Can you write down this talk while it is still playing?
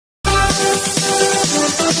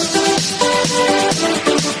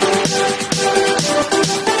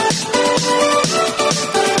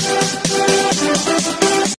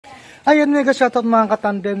Ayan, mega shoutout mga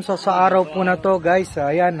katandem. So sa araw po na to guys,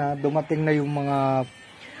 ayan dumating na yung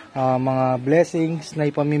mga blessings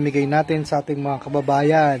na ipamimigay natin sa ating mga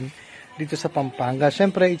kababayan dito sa Pampanga.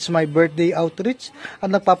 Siyempre, it's my birthday outreach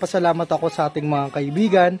at nagpapasalamat ako sa ating mga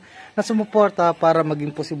kaibigan na sumuporta para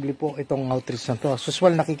maging posible po itong outreach na to. As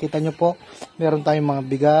usual, nakikita nyo po, meron tayong mga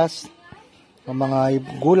bigas, mga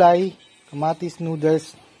gulay, kamatis,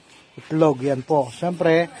 noodles, itlog. Yan po.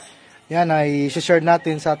 Siyempre, yan ay share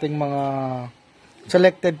natin sa ating mga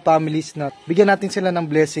selected families na bigyan natin sila ng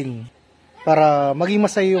blessing para maging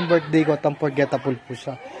masaya yung birthday ko at unforgettable po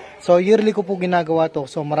siya. So yearly ko po ginagawa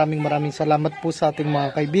to. So maraming salamat po sa ating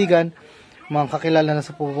mga kaibigan, mga kakilala na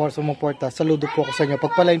sa sumuporta. Saludo po ako sa inyo.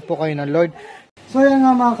 Pagpalain po kayo ng Lord. So yan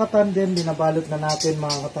nga mga katandem, binabalot na natin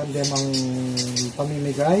mga katandem ang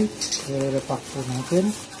pamimigay. I-repack po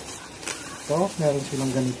natin. Ito, meron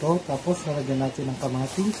silang ganito. Tapos nalagyan natin ng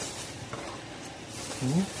kamatis.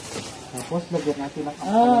 Tapos lagyan natin ng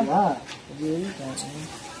ampalaya.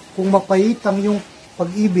 Kung mapait ang yung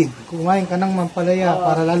pag-ibig, kumain ka ng mampalaya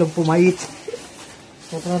para lalong pumait.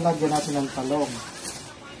 So lagyan natin ng talong.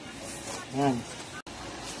 Ayan.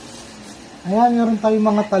 Ayan, meron tayong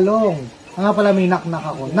mga talong. Nga pala may naknak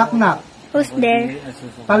ako. Naknak. Who's there?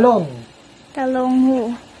 Talong. Talong who?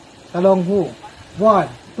 Talong who? 1,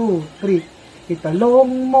 2, 3. Italong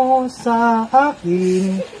mo sa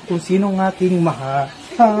akin kung sinong aking mahal.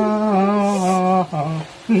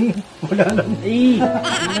 Wala lang.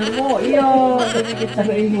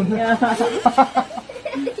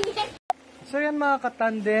 So yan mga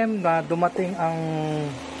katandem, na dumating ang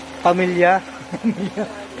pamilya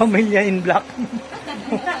in black.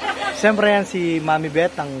 Siyempre yan si Mami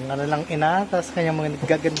Beth, ang lang ina, tapos kanyang mga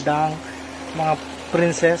gagandang mga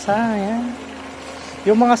prinsesa. Yan.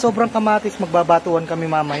 Yung mga sobrang kamatis, magbabatuan kami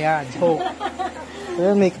mamaya. Joke. So,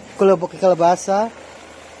 yun, may kalabasa.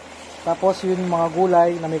 Tapos yung mga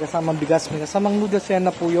gulay na may kasamang bigas, may kasamang noodles, yan na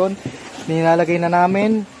po yun. Nilalagay na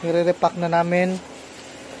namin, nire-repack na namin.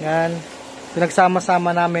 Yan.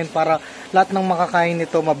 Pinagsama-sama namin para lahat ng makakain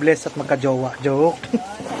nito mabless at magka-jowa. Joke.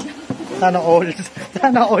 Sana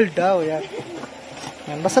all daw. Yan.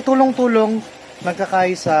 Yan. Basta tulong-tulong,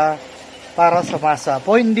 nagkakaisa para sa masa.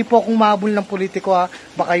 Po, hindi po akong mahabol ng politiko ha.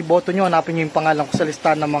 Baka iboto nyo, hanapin nyo yung pangalan ko sa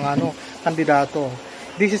listahan ng mga kandidato.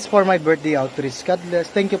 This is for my birthday outreach. God bless.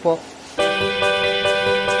 Thank you po.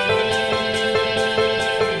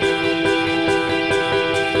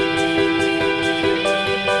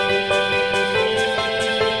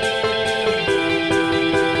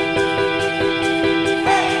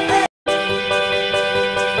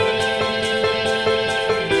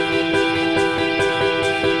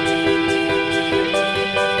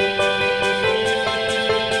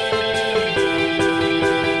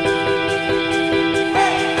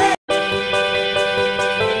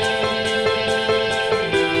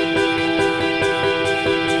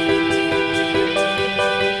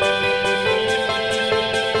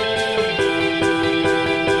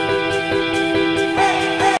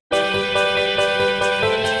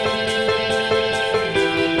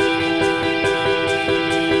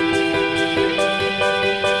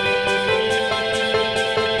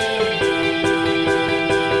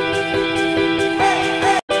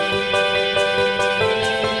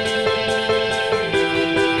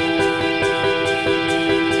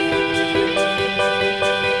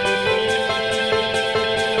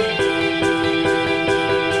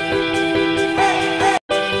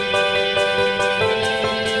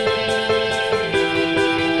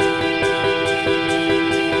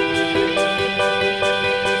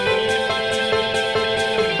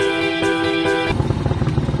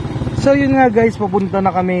 So yun nga guys, papunta na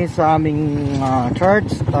kami sa aming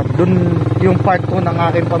church. At dun yung part 2 ng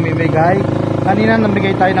aking pamimigay. Kanina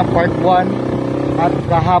namigay tayo ng part 1. At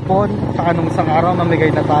kahapon, saka nung isang araw namigay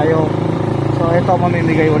na tayo. So ito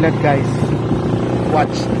mamimigay ulit guys.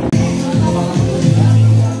 Watch.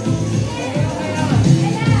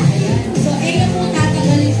 So ikaw po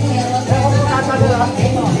tatagalin po yan. Ikaw po tatagalin.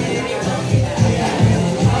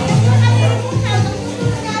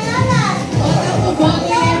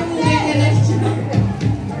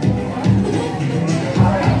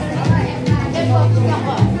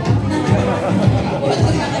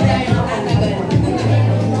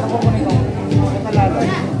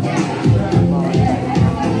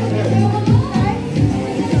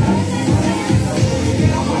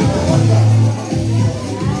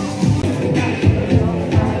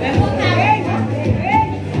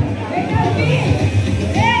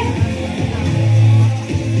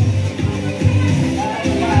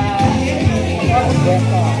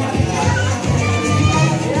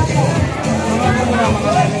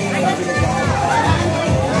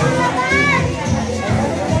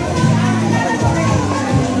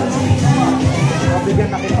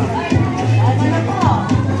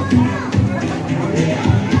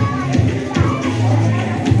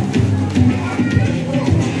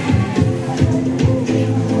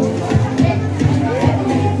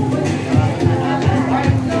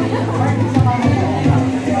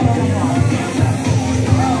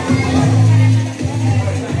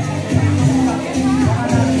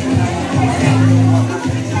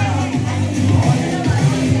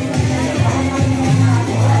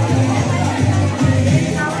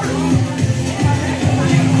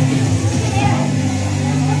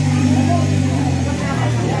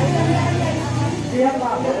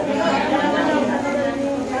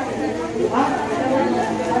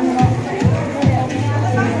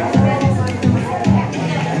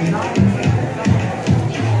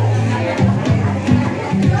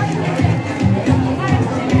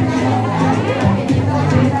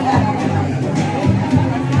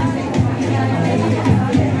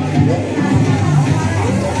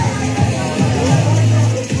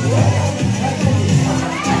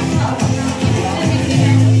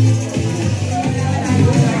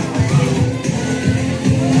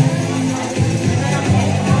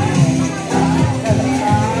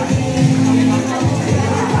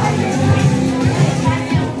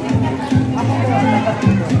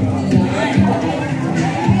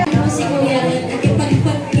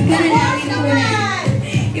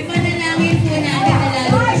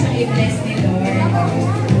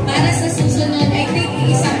 Para sa susunod, I think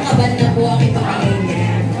isang kaban na po ang ipakain niya.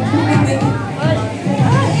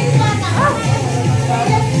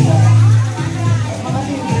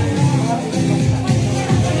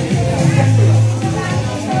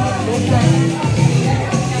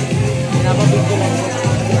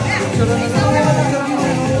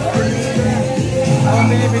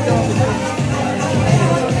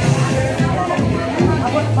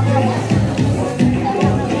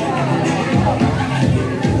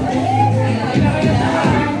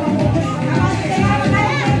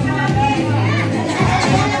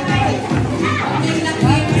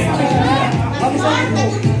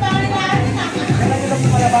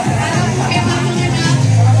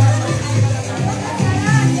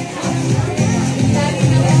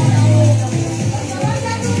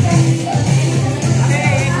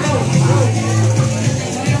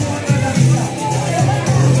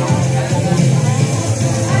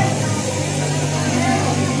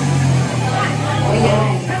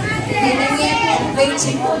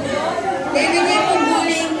 Meron niya pong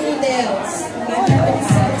gulay noodles.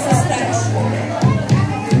 Sa starch.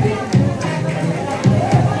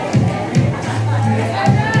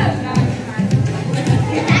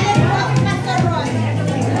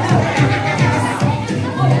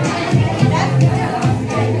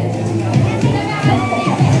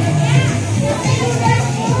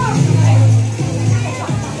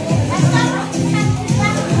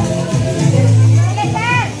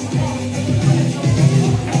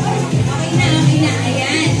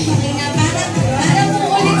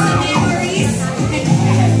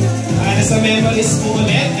 Sa memories po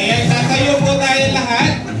ulit. Ayan, tatayo po tayo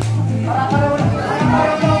lahat.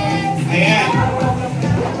 Ayan.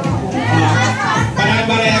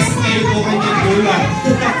 Para-parehas tayo po kanyang gulat.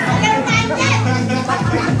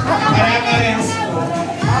 Para-parehas po.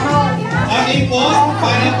 Okay po,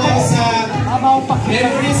 para po sa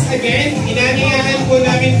memories again, inaniyahan po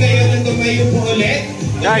namin kayo na tumayo po ulit.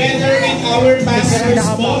 Together with our pastors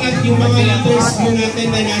po at yung mga leaders po natin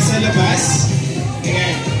na nasa labas.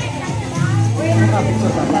 Ayan.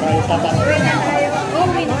 Para